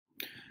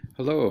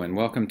Hello and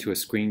welcome to a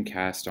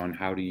screencast on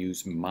how to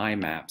use My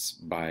Maps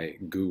by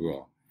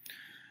Google.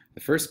 The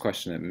first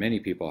question that many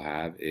people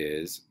have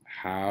is,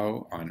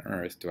 how on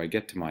earth do I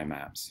get to My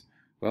Maps?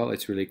 Well,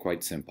 it's really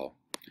quite simple.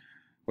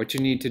 What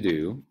you need to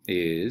do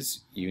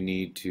is you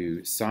need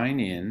to sign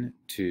in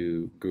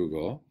to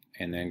Google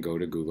and then go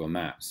to Google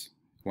Maps.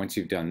 Once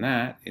you've done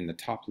that, in the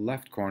top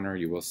left corner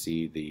you will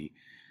see the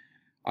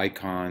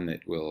icon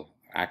that will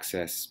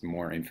access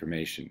more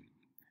information.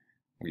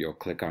 You'll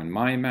click on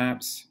My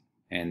Maps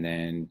and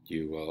then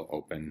you will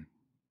open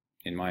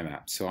in My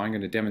Maps. So I'm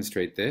going to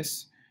demonstrate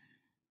this.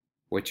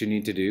 What you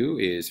need to do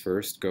is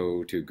first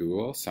go to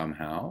Google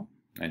somehow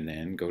and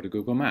then go to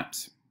Google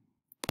Maps.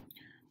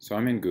 So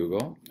I'm in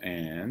Google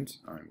and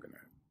I'm going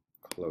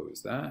to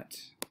close that.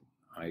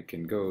 I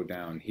can go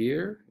down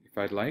here if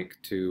I'd like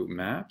to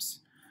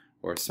Maps,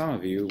 or some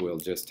of you will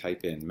just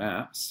type in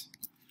Maps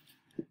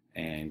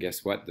and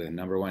guess what the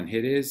 #1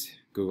 hit is?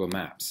 Google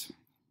Maps.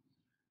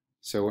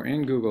 So we're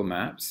in Google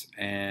Maps,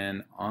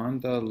 and on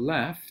the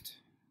left,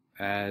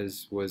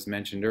 as was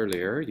mentioned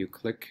earlier, you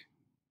click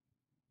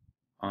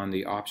on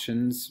the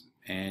options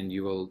and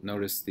you will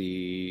notice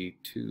the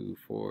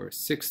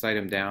 6th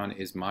item down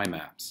is My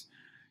Maps.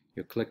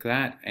 You'll click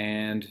that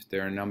and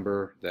there are a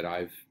number that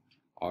I've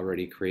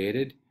already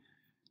created.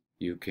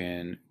 You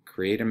can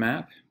create a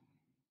map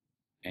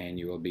and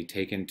you will be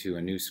taken to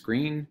a new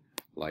screen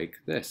like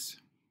this.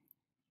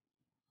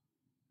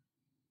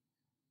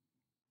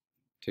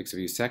 Takes a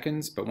few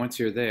seconds, but once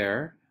you're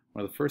there,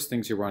 one of the first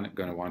things you're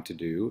going to want to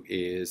do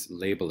is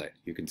label it.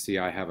 You can see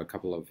I have a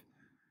couple of,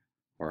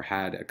 or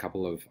had a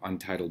couple of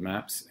untitled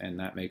maps, and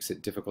that makes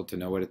it difficult to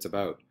know what it's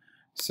about.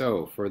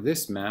 So for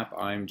this map,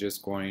 I'm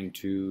just going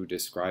to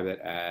describe it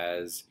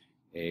as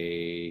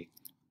a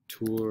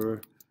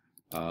tour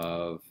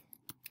of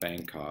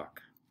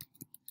Bangkok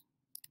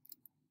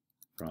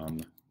from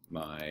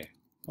my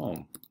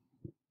home.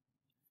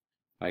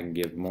 I can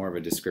give more of a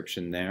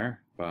description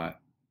there, but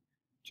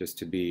just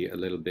to be a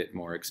little bit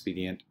more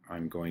expedient,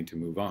 I'm going to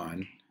move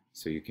on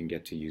so you can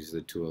get to use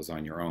the tools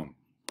on your own.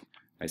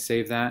 I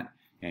save that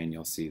and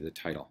you'll see the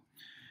title.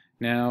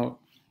 Now,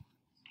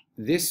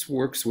 this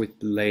works with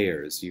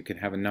layers. You can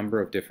have a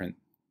number of different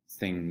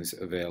things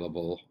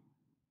available,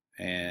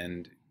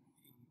 and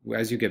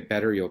as you get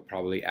better, you'll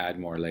probably add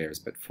more layers.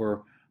 But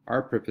for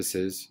our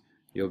purposes,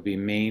 you'll be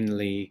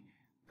mainly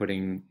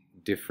putting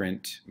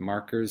different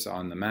markers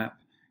on the map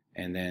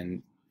and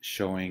then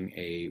showing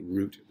a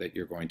route that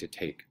you're going to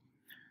take.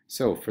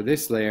 So for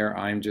this layer,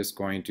 I'm just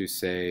going to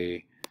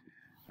say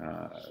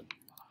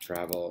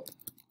travel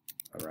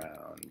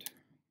around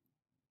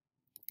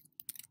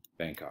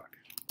Bangkok.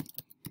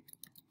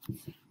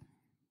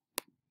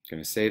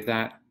 Going to save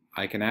that.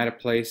 I can add a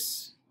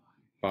place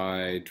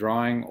by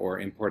drawing or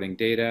importing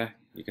data.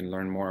 You can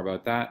learn more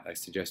about that. I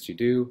suggest you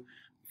do.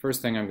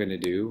 First thing I'm going to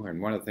do, and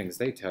one of the things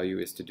they tell you,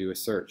 is to do a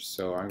search.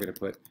 So I'm going to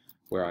put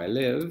where I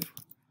live,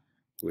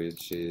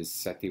 which is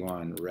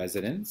Setiwan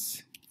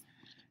Residence,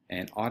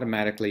 and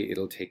automatically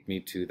it'll take me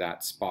to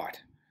that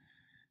spot.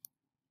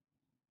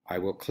 I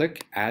will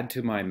click Add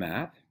to My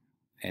Map,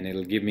 and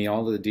it'll give me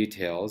all the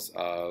details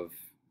of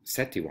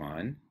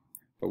Setiwan.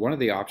 But one of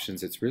the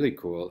options that's really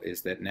cool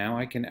is that now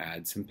I can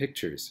add some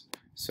pictures.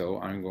 So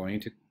I'm going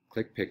to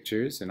click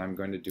Pictures, and I'm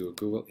going to do a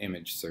Google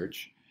image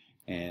search.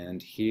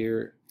 And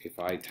here, if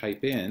I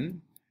type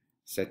in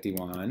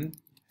Setiwan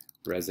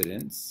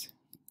Residence,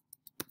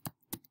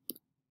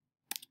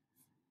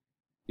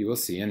 you will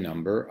see a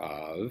number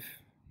of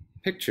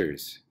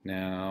pictures.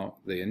 Now,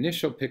 the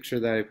initial picture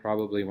that I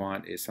probably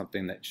want is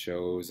something that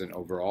shows an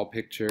overall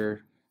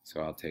picture.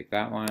 So I'll take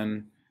that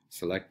one,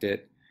 select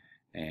it,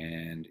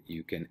 and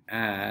you can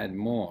add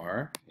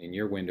more. In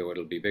your window,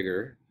 it'll be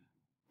bigger.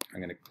 I'm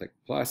going to click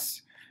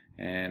plus,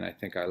 and I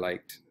think I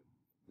liked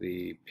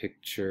the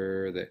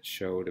picture that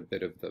showed a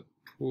bit of the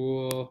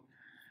pool,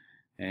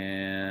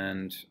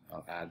 and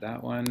I'll add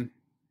that one.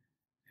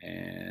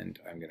 And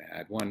I'm going to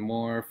add one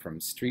more from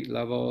street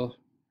level,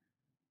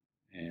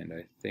 and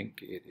I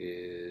think it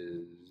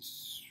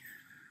is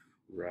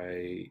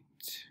right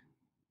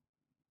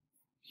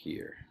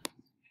here.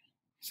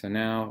 So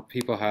now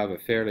people have a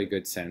fairly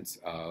good sense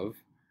of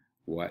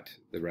what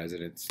the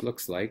residence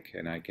looks like,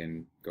 and I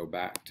can go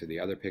back to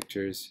the other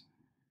pictures,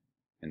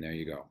 and there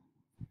you go.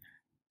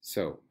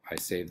 So I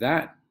save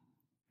that,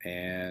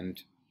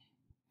 and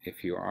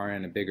if you are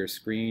in a bigger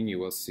screen, you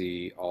will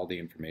see all the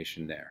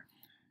information there.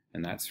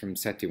 And that's from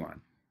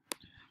Setiwan.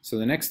 So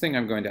the next thing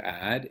I'm going to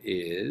add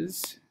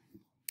is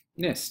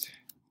NIST,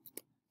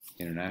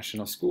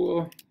 International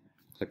School.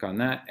 Click on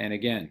that, and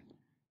again,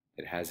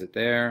 it has it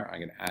there. I'm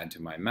going to add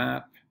to my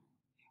map.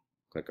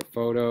 Click a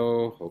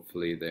photo.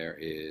 Hopefully there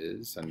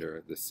is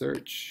under the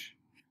search.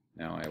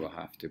 Now I will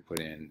have to put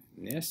in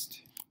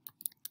NIST.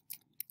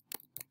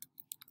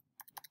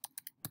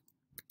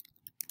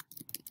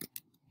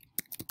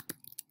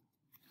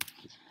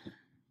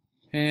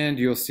 And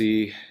you'll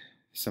see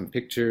some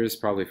pictures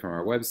probably from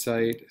our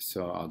website,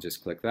 so I'll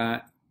just click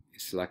that,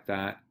 select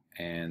that,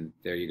 and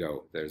there you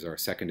go. There's our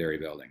secondary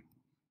building.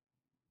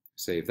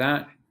 Save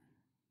that,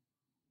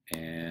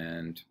 and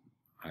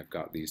I've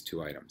got these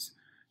two items.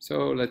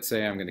 So let's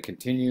say I'm going to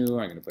continue.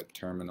 I'm going to put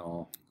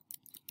terminal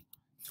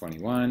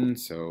 21.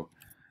 So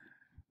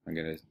I'm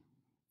going to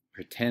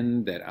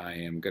pretend that I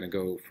am going to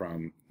go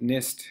from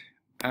NIST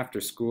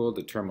after school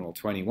to terminal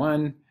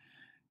 21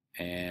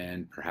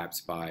 and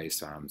perhaps buy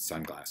some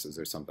sunglasses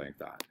or something like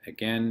that.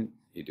 Again,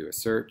 you do a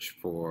search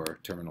for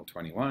terminal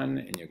 21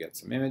 and you'll get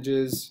some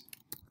images.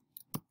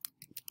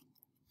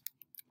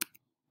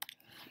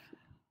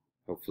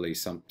 Hopefully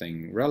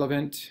something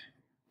relevant.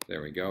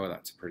 There we go.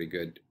 That's a pretty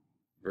good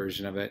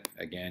version of it.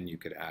 Again, you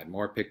could add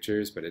more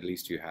pictures, but at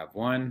least you have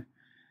one,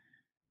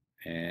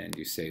 and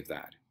you save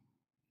that.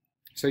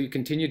 So you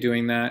continue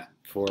doing that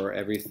for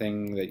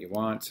everything that you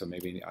want. So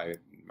maybe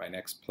my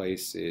next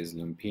place is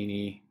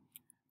Lumpini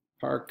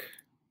Park,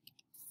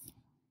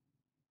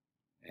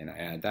 and I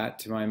add that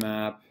to my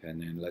map.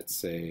 And then let's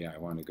say I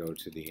want to go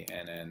to the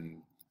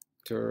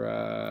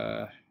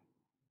Anantura,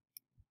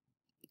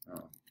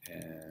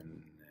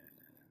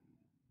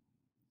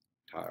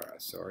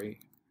 sorry,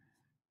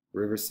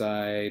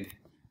 Riverside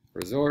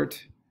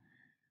Resort,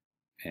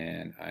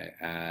 and I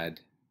add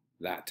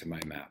that to my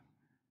map.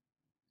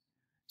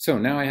 So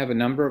now I have a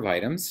number of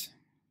items,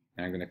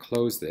 and I'm going to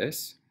close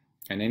this,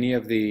 and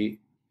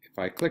if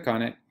I click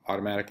on it,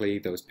 automatically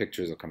those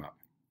pictures will come up.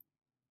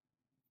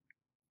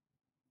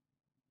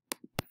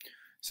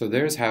 So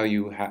there's how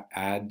you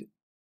add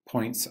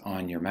points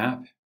on your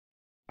map.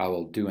 I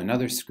will do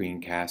another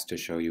screencast to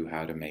show you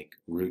how to make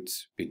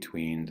routes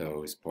between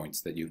those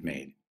points that you've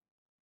made.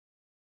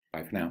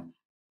 Bye for now.